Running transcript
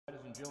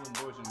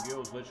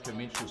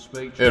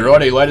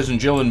Alrighty, ladies and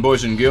gentlemen,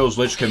 boys and girls,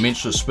 let's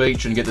commence the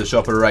speech and get this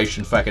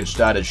operation fucking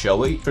started, shall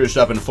we? First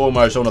up and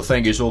foremost, I want to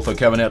thank you all for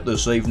coming out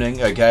this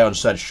evening, okay, on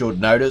such short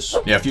notice.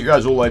 Now, if you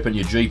guys all open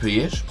your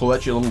GPS, pull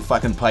out your little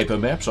fucking paper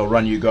maps, I'll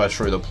run you guys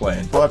through the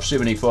plan.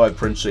 575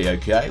 Princey,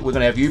 okay? We're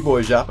going to have you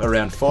boys up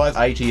around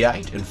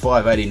 588 and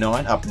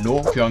 589 up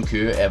North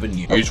Concur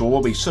Avenue. You will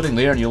all be sitting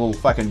there in your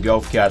little fucking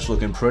golf carts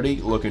looking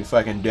pretty, looking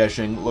fucking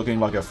dashing, looking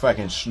like a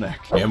fucking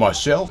snack. Now,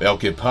 myself, Al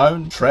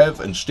Capone,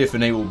 Trav, and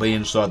Stephanie will be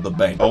inside the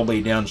bank. I'll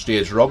be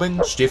downstairs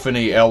robbing.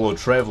 Stephanie, Al, or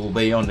Trav will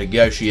be on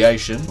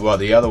negotiation, while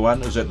the other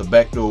one is at the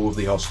back door with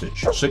the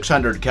hostage.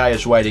 600k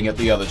is waiting at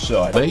the other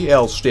side. Me,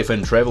 Al, Steph,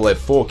 and Trav will have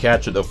 4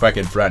 carts at the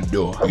fucking front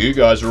door. You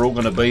guys are all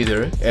going to be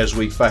there as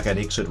we fucking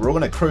exit. We're all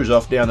going to cruise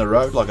off down the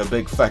road like a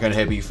big fucking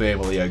happy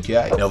family,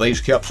 okay? Now,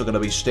 these cops are going to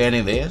be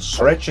standing there,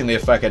 scratching their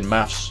fucking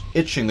muffs,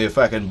 itching their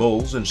fucking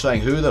balls, and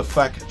saying who the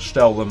fuck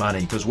stole the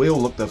money, because we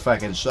all look the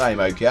fucking same,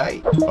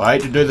 okay? I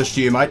hate to do this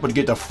to you, mate, but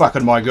get the fuck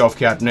in my golf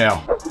cart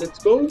now.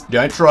 Let's go.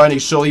 Don't try any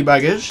silly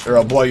buggers, or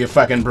I'll blow your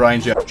fucking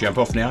brains out. Jump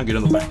off now, get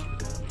in the back.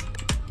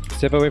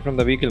 Step away from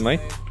the vehicle,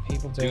 mate.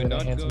 People do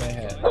their hands in their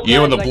head.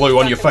 You and the blue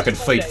on your fucking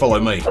feet, follow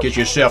me. Get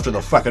yourself to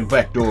the fucking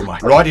back door,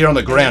 mate. Right here on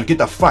the ground, get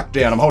the fuck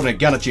down. I'm holding a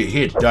gun at your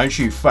head. Don't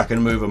you fucking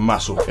move a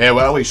muscle. How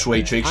are we,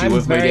 sweet cheeks? You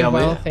with me down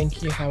there?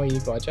 Thank you. How are you,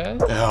 Roger?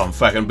 Oh, I'm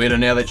fucking better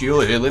now that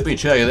you're here. Let me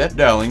tell you that,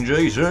 darling.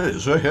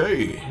 Jesus.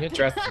 Hey. Your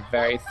dress is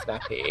very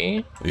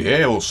snappy.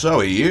 Yeah, well, so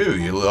are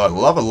you. I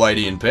love a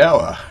lady in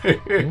power.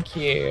 Thank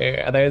you.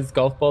 Are those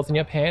golf balls in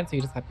your pants, or are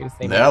you just happy to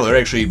see me? No, they're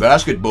actually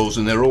basketballs,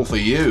 and they're all for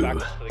you. Oh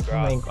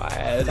my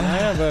god.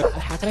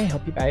 How can I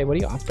help you, babe? What are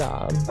you after?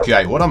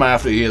 Okay, what I'm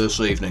after here this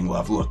evening,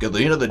 love. Look, at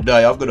the end of the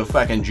day, I've got a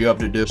fucking job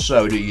to do.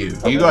 So do you.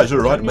 You guys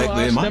are right back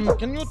there, mate.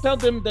 Can you tell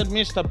them that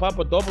Mr.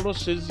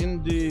 Papadopoulos is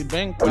in the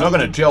bank? We're not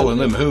going to tell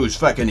them who's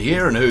fucking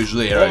here and who's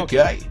there,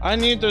 okay? I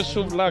need a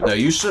suit like. Now,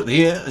 you sit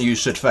here and you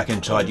sit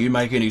fucking tight. You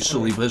make any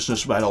silly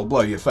business, mate, I'll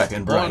blow your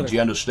fucking brains.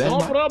 You understand, No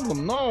mate?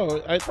 problem. No,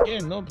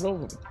 no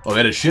problem. I've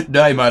had a shit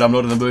day, mate. I'm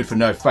not in the mood for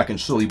no fucking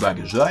silly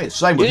buggers, eh?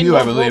 Same with you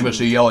over there,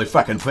 Mr. Yellow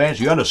fucking pants.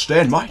 You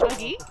understand, mate?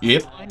 Doggy?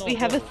 Yep. We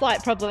have a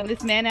slight problem.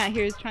 This man out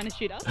here is trying to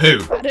shoot us. Who?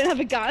 I don't have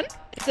a gun.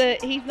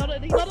 He's not a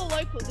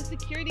local. The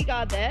security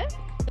guard there,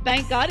 the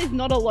bank guard, is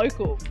not a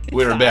local.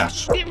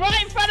 Whereabouts?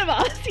 Right in front of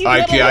us. He's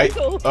Okay. not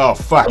a local. Oh,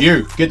 fuck.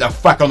 You, get the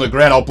fuck on the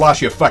ground. I'll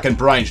blast your fucking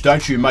brains.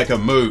 Don't you make a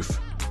move.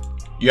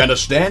 You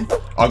understand?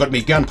 I got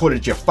me gun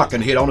pointed at your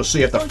fucking head. I want to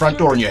see at the front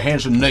door on your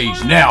hands and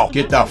knees. Now,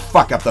 get the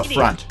fuck up the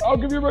front. I'll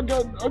give you my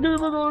gun. I'll give you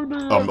my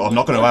gun. I'm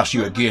not going to ask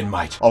you again,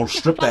 mate. I'll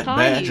strip that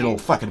badge and I'll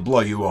fucking blow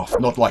you off.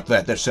 Not like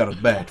that. That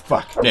sounded bad.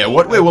 Fuck. Now,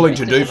 what we're willing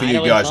to do for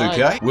you guys,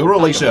 okay? We'll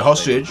release our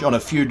hostage on a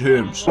few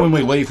terms. When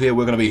we leave here,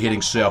 we're going to be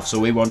heading south, so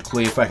we want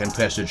clear fucking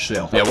passage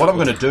south. Now, what I'm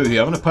going to do here,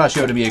 I'm going to pass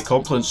you over to my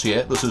accomplice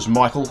here. This is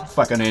Michael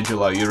fucking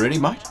Angelo. You ready,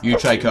 mate? You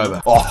take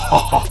over.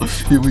 Oh,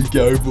 here we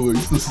go,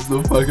 boys. This is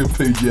the fucking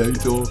PGA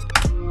Tour.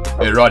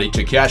 Alrighty,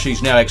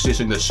 Takashi's now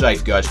accessing the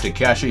safe, guys.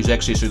 Takashi's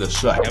accessing the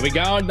safe. Here we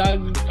go,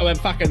 no,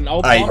 fucking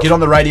old. Hey, get on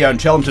the radio and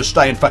tell him to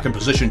stay in fucking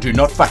position. Do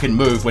not fucking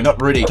move. We're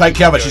not ready. Take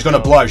cover. She's gonna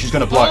blow. She's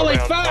gonna blow. Holy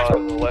fuck!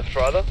 Left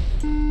rider.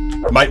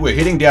 Mate, we're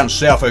heading down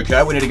south,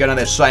 okay? We need to go down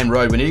that same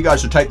road. We need you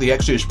guys to take the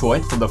access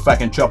point from the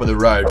fucking top of the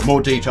road.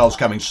 More details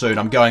coming soon.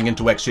 I'm going in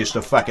to access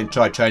the fucking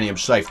titanium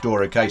safe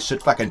door, okay?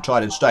 Sit fucking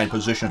tight and stay in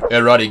position.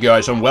 Alrighty,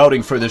 guys, I'm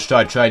welding through this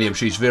titanium.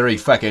 She's very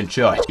fucking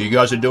tight. You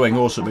guys are doing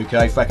awesome,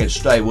 okay? Fucking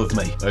stay with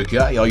me,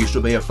 okay? I used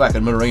to be a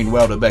fucking marine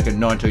welder back in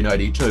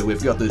 1982.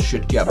 We've got this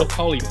shit covered. Look,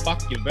 holy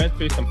fuck, you've burned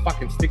through some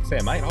fucking sticks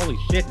there, mate. Holy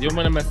shit. You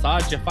want to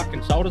massage your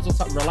fucking shoulders or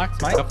something?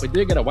 Relax, mate. If we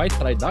do get away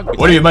today, Doug.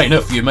 What do you mean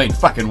if? You mean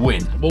fucking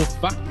win? Well,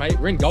 fuck, mate.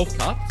 We're in golf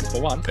carts,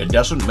 for one. It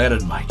doesn't matter,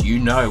 mate. You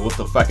know what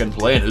the fucking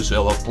plan is,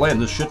 hell. I've planned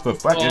this shit for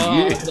fucking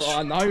years.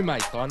 I know,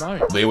 mate. I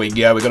know. There we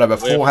go. We got over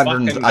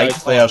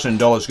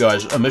 $408,000,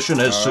 guys. A mission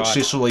has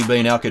successfully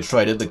been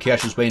orchestrated. The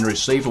cash has been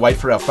received. Wait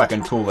for our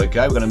fucking call,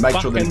 okay? We're going to make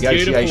sure the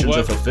negotiations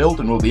are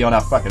fulfilled and we'll be on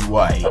our fucking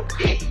way.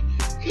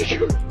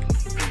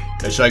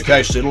 It's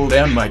okay. Settle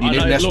down, mate. You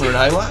need an aspirin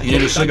inhaler? You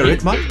need a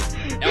cigarette, mate?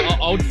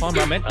 Old time,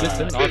 I meant.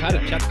 Listen, I've had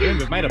a chat to him.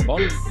 We've made a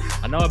bond.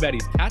 I know about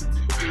his cats.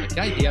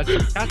 Okay, he has some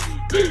cats.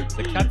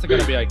 The cats are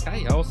going to be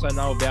okay. I also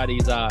know about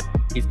his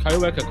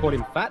co-worker called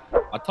him fat.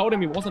 I told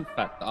him he wasn't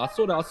fat. I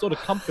sort of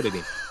comforted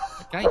him.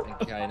 Okay,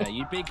 now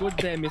you be good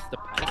there, Mr.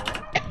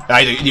 Pat.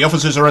 Hey, the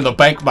officers are in the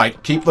bank,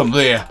 mate. Keep them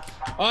there.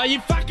 Oh, you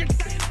fucking...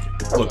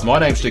 Look, my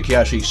name's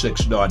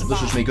Takashi69.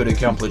 This is me good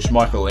accomplice,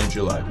 Michael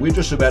Angelo. We're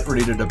just about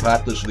ready to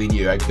depart this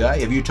venue,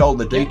 okay? Have you told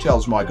the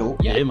details, Michael?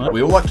 Yeah, mate.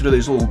 We all like to do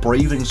these little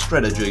breathing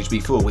strategies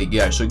before we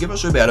go, so give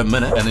us about a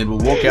minute and then we'll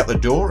walk out the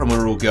door and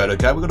we're all good,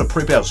 okay? We've got to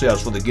prep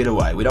ourselves for the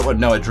getaway. We don't want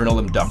no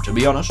adrenaline dump. To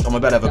be honest, I'm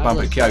about to have a bump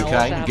of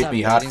cocaine and get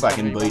me heart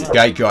fucking beating.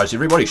 Okay, guys,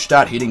 everybody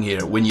start heading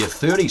here. When you're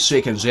 30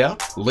 seconds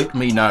out, let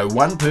me know.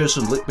 One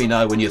person let me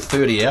know when you're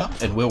 30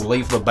 out and we'll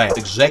leave the bank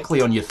exactly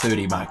on your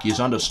 30 mark. You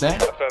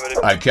understand?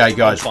 Okay,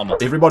 guys,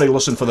 everybody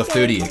listen for the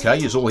 30, okay?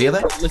 You all hear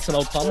that? Listen,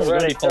 old timer, we're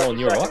gonna be following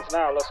you, alright?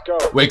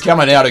 We're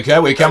coming out, okay?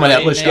 We're coming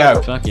out, let's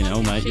go. Fucking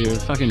hell, mate, you're a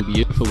fucking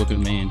beautiful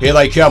looking man. Here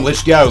they come,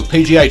 let's go.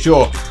 PGA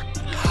Tour.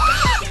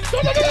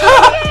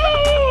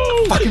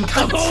 Fucking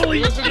cunts.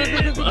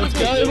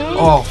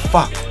 Oh,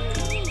 fuck.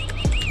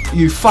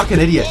 You fucking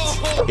idiots.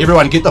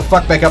 Everyone, get the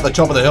fuck back up the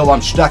top of the hill.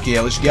 I'm stuck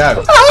here. Let's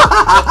go.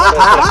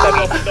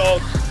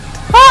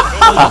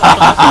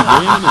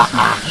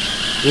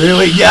 Here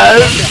we go.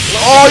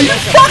 Oh, you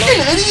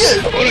fucking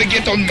idiot.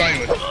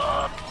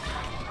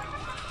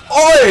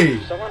 Oi!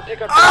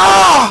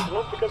 Ah!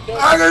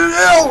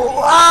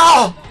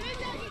 Ah!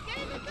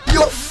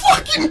 You're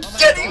fucking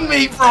kidding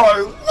me,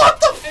 bro! What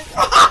the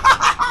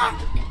fuck?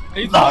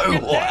 No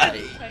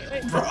way!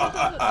 Bro!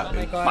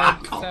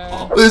 Fuck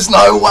off! There's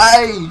no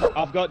way!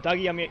 I've got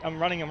Dougie, I'm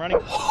running.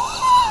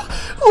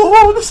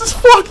 Oh, this is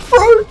fucked,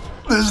 bro!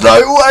 There's no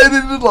way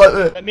they did it like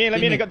that! Let me in,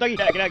 I got Dougie.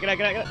 Get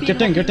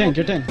out. Get in.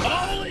 Get in.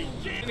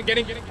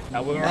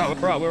 No, we're alright.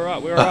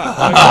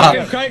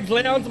 Craig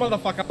Clowns,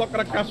 motherfucker. I'm not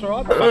gonna crash her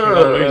up.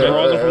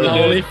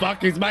 Holy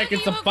fuck, he's making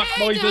some fuck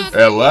noises.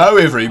 Hello,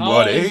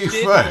 everybody! Oh,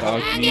 shit.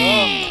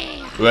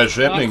 Fuck. What's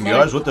happening,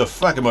 guys? What the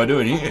fuck am I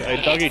doing here? Hey,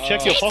 Dougie,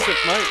 check your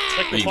pockets, mate.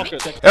 Check your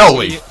pockets.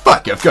 Holy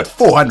fuck, I've got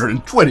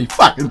 420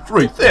 fucking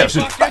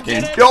 $3,000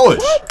 fucking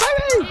dollars!